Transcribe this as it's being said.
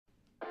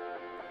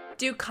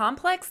Do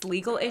complex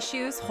legal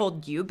issues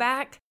hold you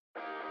back?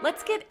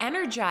 Let's get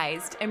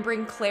energized and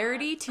bring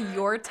clarity to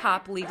your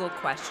top legal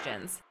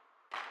questions.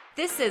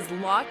 This is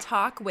Law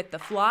Talk with the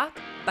Flock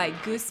by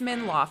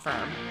Gooseman Law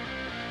Firm.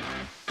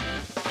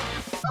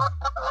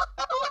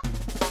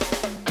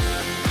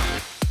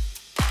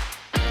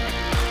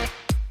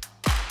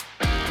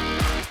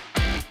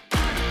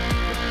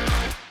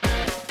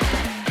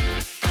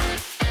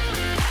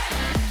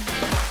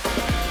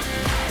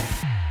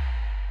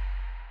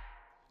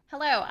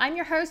 Hello, I'm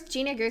your host,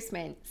 Gina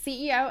Gooseman,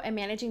 CEO and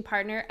Managing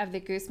Partner of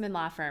the Gooseman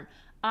Law Firm,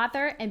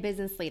 author and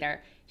business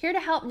leader, here to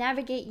help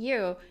navigate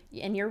you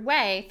in your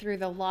way through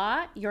the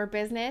law, your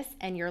business,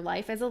 and your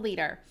life as a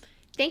leader.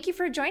 Thank you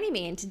for joining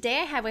me, and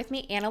today I have with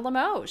me Anna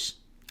Limoges.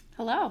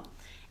 Hello.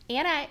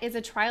 Anna is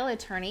a trial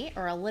attorney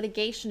or a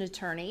litigation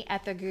attorney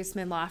at the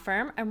Gooseman Law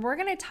Firm, and we're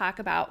going to talk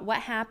about what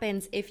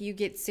happens if you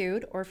get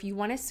sued or if you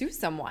want to sue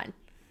someone.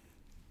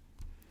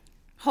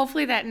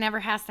 Hopefully that never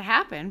has to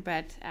happen,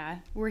 but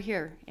we're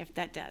here if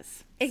that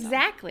does.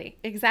 Exactly.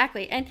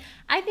 And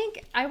I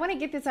think I want to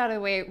get this out of the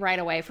way right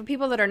away. For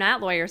people that are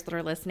not lawyers that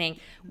are listening,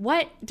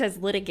 what does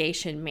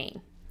litigation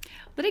mean?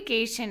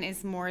 Litigation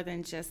is more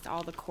than just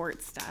all the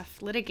court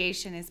stuff.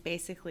 Litigation is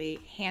basically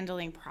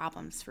handling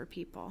problems for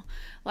people.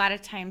 A lot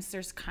of times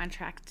there's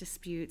contract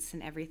disputes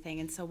and everything,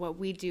 and so what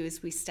we do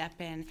is we step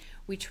in,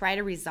 we try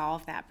to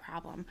resolve that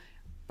problem,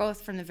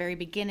 both from the very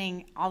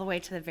beginning all the way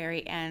to the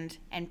very end,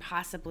 and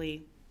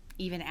possibly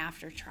even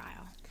after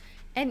trial.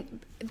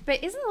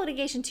 But isn't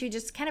litigation too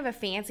just kind of a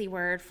fancy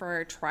word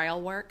for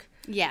trial work?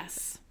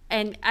 Yes.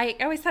 And I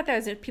always thought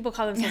that was, people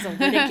call themselves a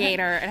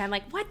litigator, and I'm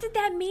like, what did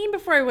that mean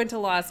before I went to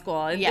law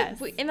school? And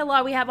yes. In the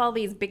law, we have all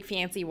these big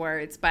fancy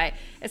words, but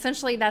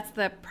essentially that's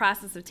the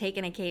process of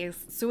taking a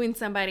case, suing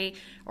somebody,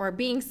 or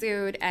being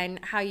sued,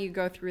 and how you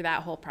go through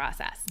that whole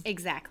process.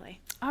 Exactly.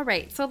 All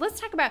right, so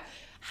let's talk about,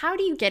 how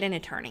do you get an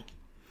attorney?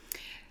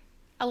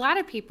 A lot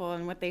of people,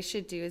 and what they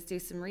should do is do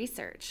some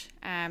research.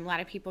 A lot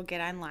of people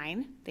get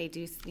online. They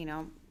do,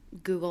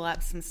 Google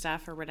up some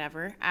stuff or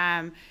whatever.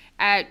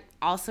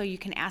 Also, you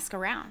can ask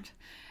around.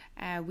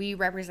 We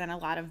represent a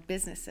lot of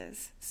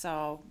businesses,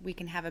 so we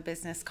can have a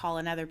business call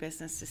another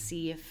business to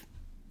see if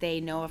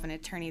they know of an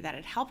attorney that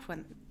had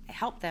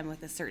helped them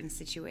with a certain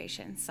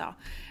situation. So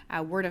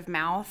word of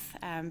mouth,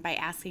 by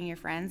asking your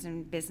friends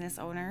and business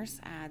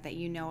owners that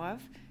you know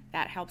of,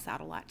 that helps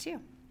out a lot too.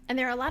 And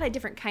there are a lot of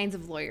different kinds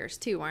of lawyers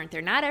too, aren't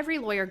there? Not every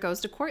lawyer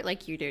goes to court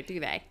like you do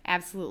they?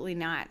 Absolutely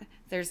not.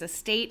 There's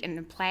estate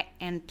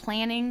and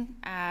planning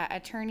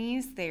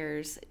attorneys.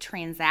 There's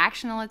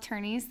transactional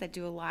attorneys that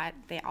do a lot.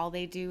 All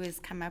they do is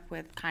come up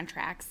with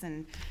contracts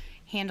and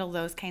handle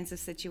those kinds of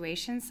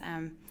situations.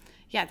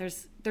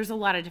 There's a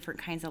lot of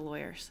different kinds of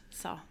lawyers.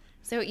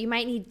 So you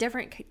might need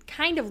different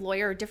kind of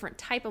lawyer or different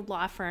type of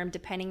law firm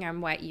depending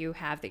on what you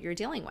have that you're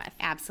dealing with.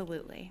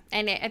 Absolutely.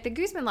 And at the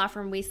Gooseman Law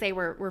Firm, we say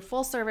we're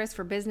full service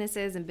for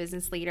businesses and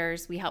business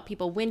leaders. We help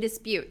people win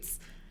disputes.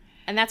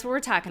 And that's what we're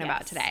talking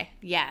about today.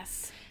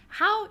 Yes.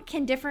 How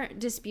can different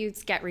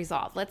disputes get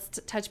resolved?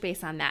 Let's touch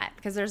base on that,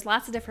 because there's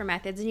lots of different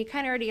methods, and you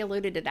kind of already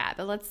alluded to that,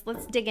 but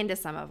let's dig into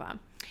some of them.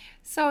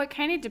 So it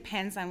kind of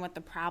depends on what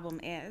the problem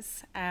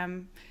is.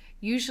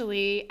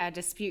 Usually a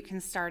dispute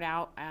can start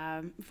out,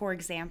 for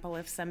example,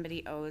 if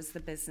somebody owes the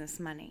business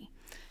money.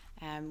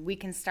 We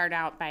can start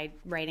out by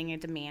writing a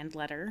demand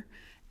letter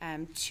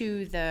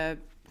to the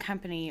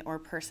company or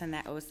person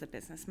that owes the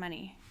business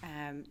money.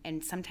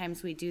 And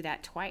sometimes we do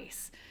that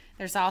twice.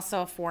 There's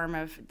also a form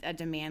of a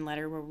demand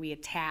letter where we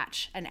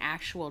attach an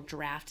actual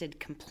drafted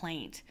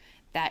complaint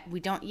that we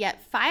don't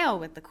yet file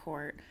with the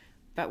court,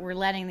 but we're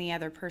letting the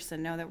other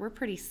person know that we're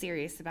pretty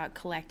serious about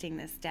collecting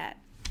this debt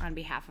on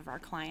behalf of our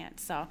client.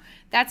 So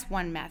that's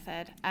one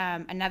method.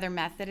 Another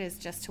method is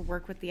just to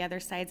work with the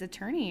other side's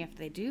attorney if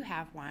they do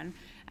have one,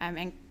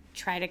 and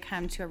try to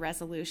come to a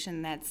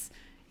resolution that's,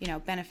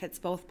 benefits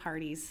both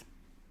parties.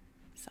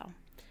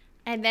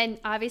 And then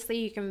obviously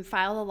you can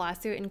file a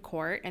lawsuit in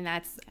court, and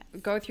that's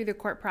go through the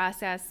court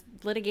process,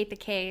 litigate the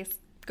case,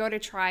 go to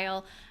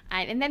trial.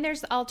 And then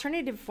there's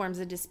alternative forms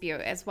of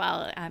dispute as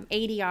well,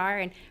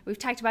 ADR, and we've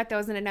talked about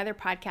those in another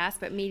podcast,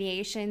 but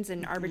mediations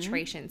and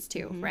arbitrations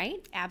too,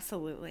 right?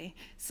 Absolutely.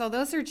 So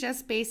those are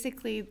just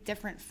basically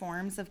different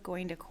forms of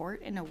going to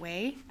court in a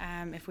way,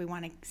 if we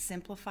want to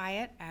simplify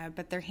it,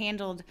 but they're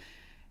handled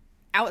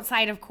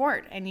outside of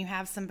court, and you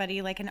have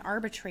somebody like an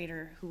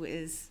arbitrator who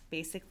is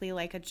basically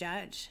like a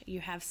judge.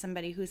 You have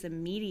somebody who's a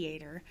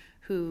mediator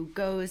who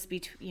goes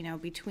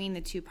between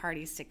the two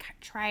parties to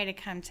try to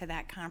come to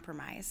that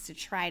compromise, to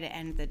try to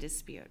end the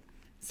dispute.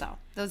 So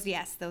those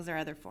are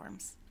other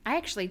forms. I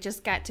actually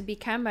just got to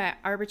become an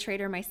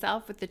arbitrator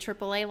myself with the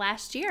AAA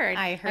last year. And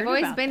I heard I've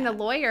always about been that.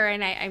 the lawyer,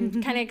 and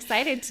I'm kind of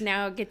excited to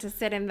now get to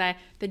sit in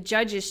the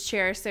judge's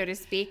chair, so to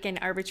speak, and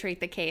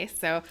arbitrate the case.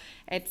 So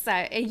it's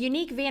a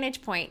unique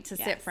vantage point to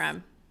sit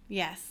from.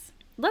 Yes.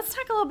 Let's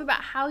talk a little bit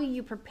about how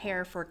you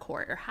prepare for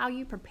court, or how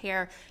you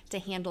prepare to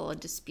handle a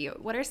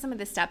dispute. What are some of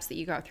the steps that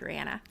you go through,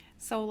 Anna?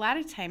 So a lot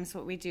of times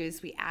what we do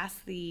is we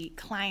ask the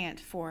client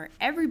for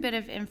every bit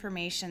of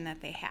information that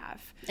they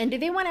have. And do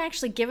they want to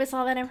actually give us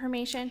all that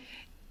information?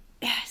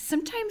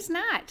 Sometimes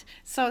not.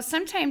 So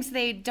sometimes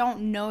they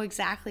don't know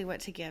exactly what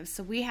to give.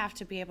 So we have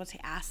to be able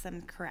to ask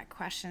them correct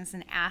questions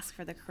and ask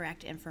for the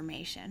correct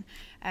information.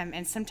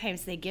 And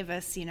sometimes they give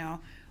us,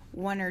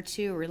 one or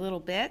two or little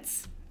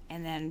bits,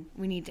 and then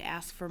we need to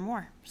ask for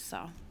more.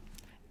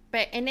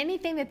 But and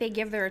anything that they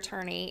give their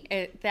attorney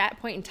at that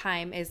point in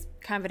time is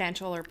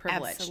confidential or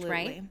privileged, Absolutely.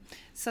 Right?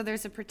 So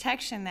there's a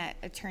protection that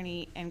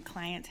attorney and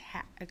clients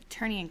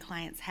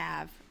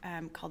have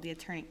called the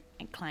attorney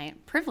and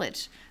client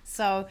privilege.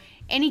 So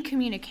any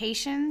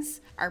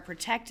communications are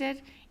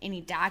protected,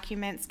 any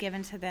documents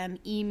given to them,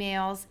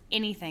 emails,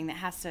 anything that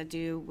has to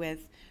do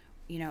with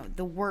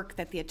the work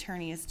that the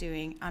attorney is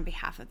doing on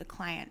behalf of the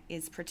client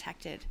is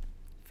protected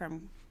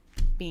from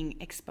being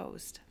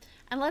exposed.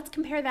 And let's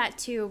compare that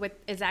to what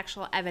is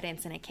actual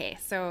evidence in a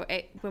case. So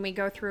when we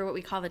go through what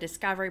we call the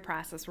discovery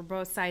process, where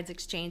both sides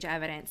exchange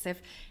evidence,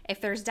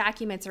 if there's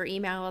documents or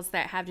emails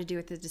that have to do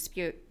with the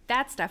dispute,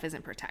 that stuff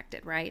isn't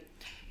protected, right?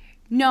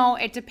 No,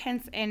 it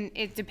depends, and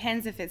it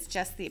depends if it's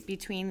just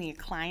between the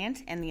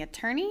client and the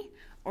attorney,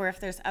 or if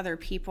there's other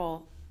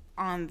people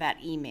on that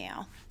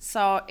email.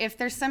 So if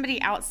there's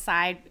somebody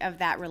outside of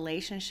that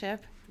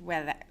relationship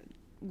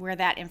where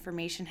that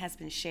information has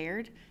been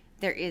shared,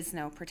 there is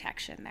no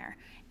protection there.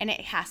 And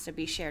it has to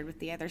be shared with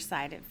the other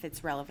side if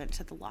it's relevant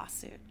to the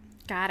lawsuit.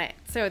 Got it.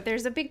 So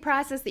there's a big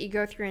process that you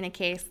go through in a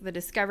case, the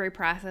discovery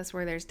process,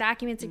 where there's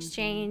documents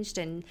exchanged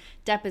and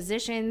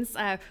depositions.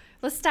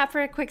 Let's stop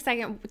for a quick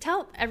second.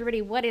 Tell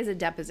everybody, what is a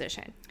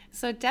deposition?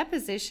 So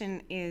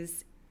deposition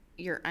is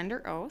you're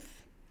under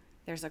oath.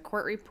 There's a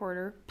court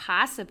reporter,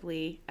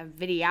 possibly a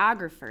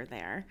videographer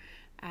there,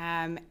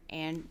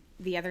 and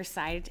the other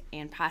side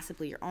and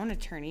possibly your own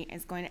attorney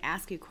is going to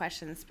ask you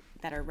questions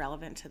that are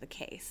relevant to the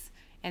case,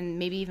 and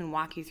maybe even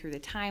walk you through the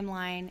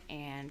timeline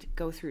and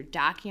go through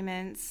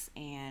documents,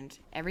 and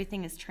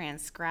everything is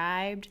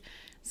transcribed.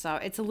 So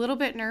it's a little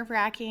bit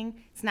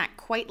nerve-wracking. It's not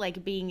quite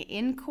like being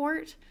in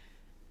court,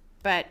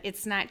 but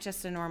it's not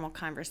just a normal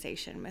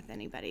conversation with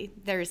anybody.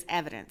 There's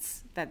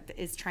evidence that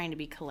is trying to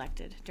be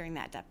collected during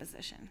that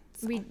deposition.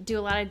 So We do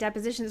a lot of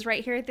depositions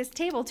right here at this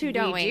table too,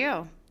 don't we? We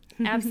do.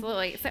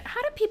 Absolutely. So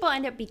how do people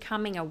end up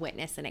becoming a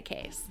witness in a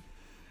case?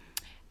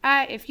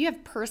 If you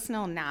have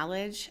personal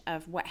knowledge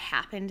of what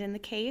happened in the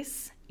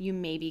case, you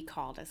may be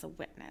called as a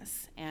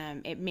witness.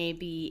 It may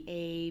be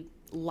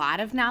a lot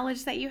of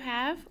knowledge that you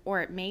have,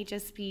 or it may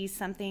just be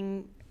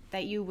something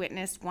that you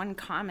witnessed one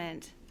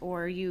comment,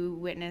 or you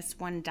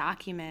witnessed one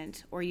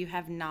document, or you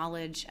have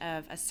knowledge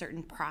of a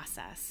certain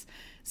process.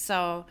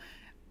 So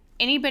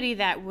anybody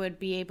that would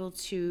be able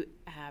to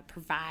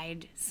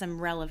provide some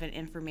relevant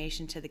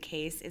information to the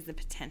case is a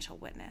potential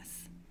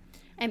witness.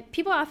 And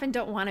people often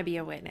don't want to be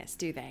a witness,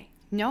 do they?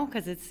 No,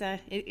 because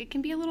it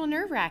can be a little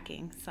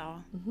nerve-wracking.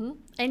 So,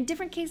 And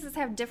different cases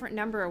have different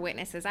number of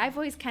witnesses. I've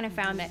always kind of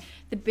found that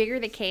the bigger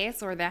the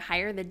case or the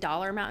higher the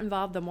dollar amount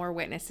involved, the more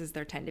witnesses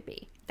there tend to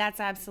be. That's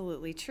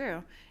absolutely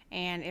true.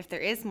 And if there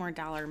is more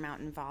dollar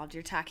amount involved,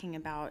 you're talking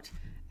about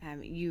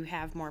you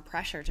have more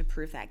pressure to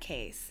prove that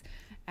case.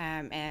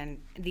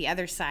 And the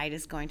other side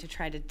is going to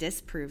try to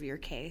disprove your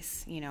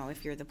case,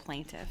 if you're the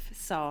plaintiff.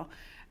 So,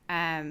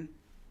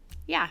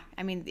 yeah,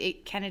 I mean,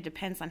 it kind of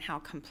depends on how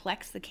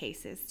complex the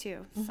case is,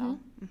 too. So,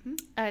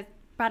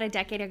 About a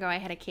decade ago, I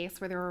had a case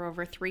where there were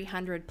over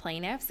 300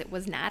 plaintiffs. It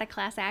was not a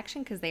class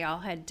action because they all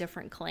had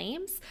different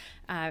claims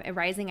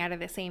arising out of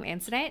the same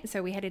incident.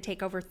 So we had to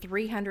take over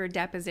 300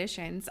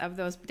 depositions of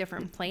those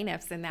different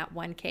plaintiffs in that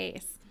one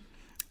case.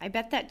 I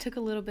bet that took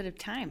a little bit of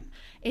time.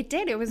 It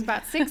did. It was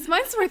about 6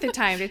 months worth of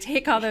time to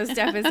take all those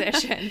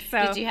depositions.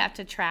 So did you have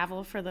to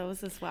travel for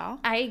those as well?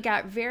 I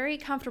got very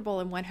comfortable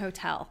in one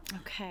hotel.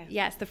 Okay.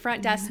 Yes, the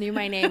front desk knew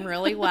my name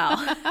really well.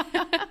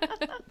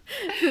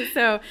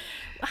 So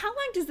how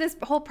long does this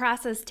whole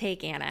process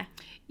take, Anna?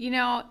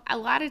 A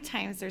lot of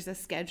times there's a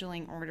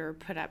scheduling order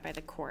put up by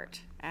the court.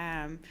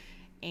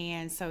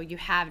 And so you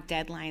have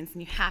deadlines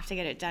and you have to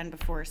get it done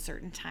before a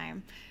certain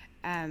time.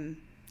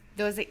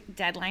 Those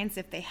deadlines,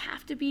 if they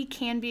have to be,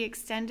 can be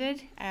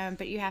extended,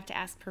 but you have to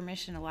ask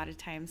permission a lot of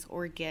times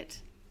or get,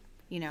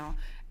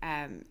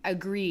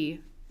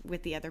 agree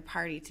with the other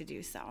party to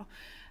do so.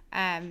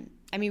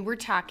 We're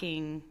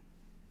talking,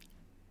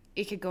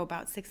 it could go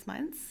about 6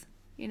 months,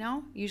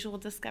 usual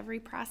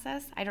discovery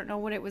process. I don't know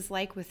what it was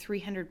like with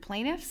 300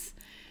 plaintiffs.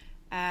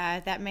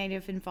 That may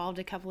have involved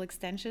a couple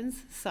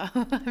extensions, so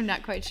I'm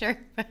not quite sure.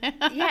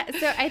 Yeah,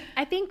 so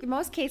I think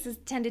most cases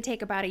tend to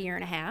take about a year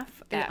and a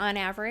half on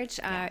average,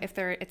 if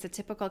it's a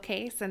typical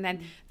case. And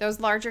then those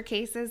larger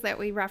cases that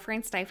we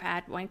referenced, I've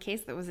had one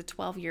case that was a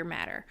 12-year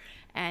matter.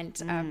 And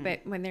but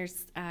when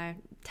there's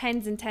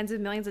tens and tens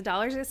of millions of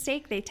dollars at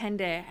stake, they tend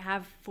to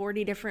have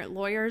 40 different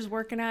lawyers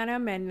working on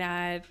them, and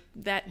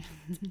that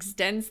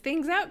extends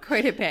things out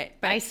quite a bit.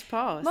 But I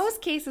suppose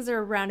most cases are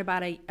around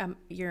about a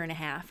year and a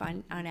half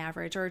on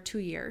average, or 2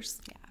 years.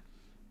 Yeah.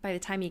 by the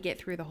time you get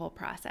through the whole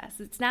process.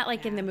 It's not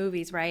like in the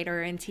movies, right?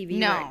 Or in TV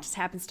where it just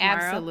happens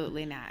tomorrow.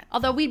 Absolutely not.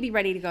 Although we'd be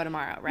ready to go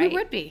tomorrow, right? We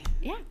would be.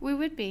 Yeah. We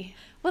would be.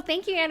 Well,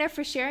 thank you, Anna,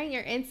 for sharing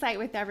your insight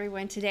with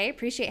everyone today.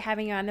 Appreciate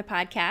having you on the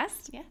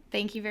podcast. Yeah.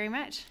 Thank you very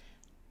much.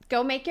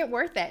 Go make it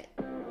worth it.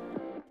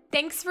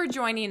 Thanks for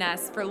joining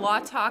us for Law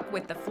Talk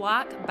with the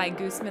Flock by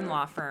Gooseman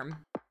Law Firm.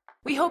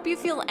 We hope you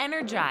feel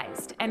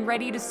energized and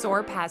ready to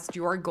soar past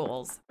your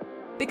goals.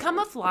 Become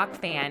a Flock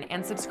fan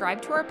and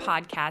subscribe to our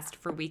podcast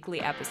for weekly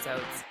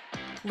episodes.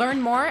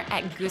 Learn more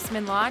at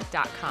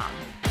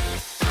goosemanlaw.com.